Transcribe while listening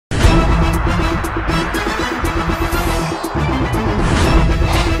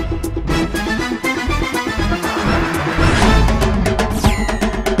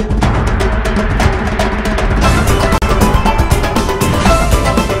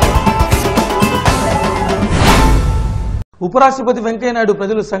ఉపరాష్ట్రపతి వెంకయ్య నాయుడు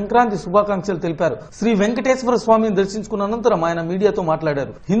ప్రజలు సంక్రాంతి శుభాకాంక్షలు తెలిపారు. శ్రీ వెంకటేశ్వర స్వామిని దర్శించుకున్న అనంతరం ఆయన మీడియాతో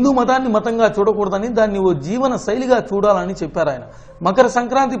మాట్లాడారు. హిందూ మతాన్ని మతంగా చూడకూడదని, దాన్ని ఓ జీవన శైలిగా చూడాలని చెప్పారు ఆయన. మకర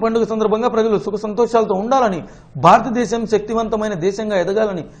సంక్రాంతి పండుగ సందర్భంగా ప్రజలు సుఖ సంతోషాలతో ఉండాలని, భారతదేశం శక్తివంతమైన దేశంగా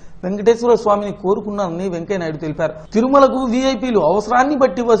ఎదగాలని వెంకటేశ్వర స్వామిని కోరుకున్నానని వెంకయ్య నాయుడు తెలిపారు. తిరుమలకు వీఐపీలు అవసరాన్ని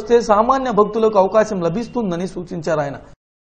బట్టి వస్తే సామాన్య భక్తులకు అవకాశం లభిస్తుందని సూచించారు ఆయన.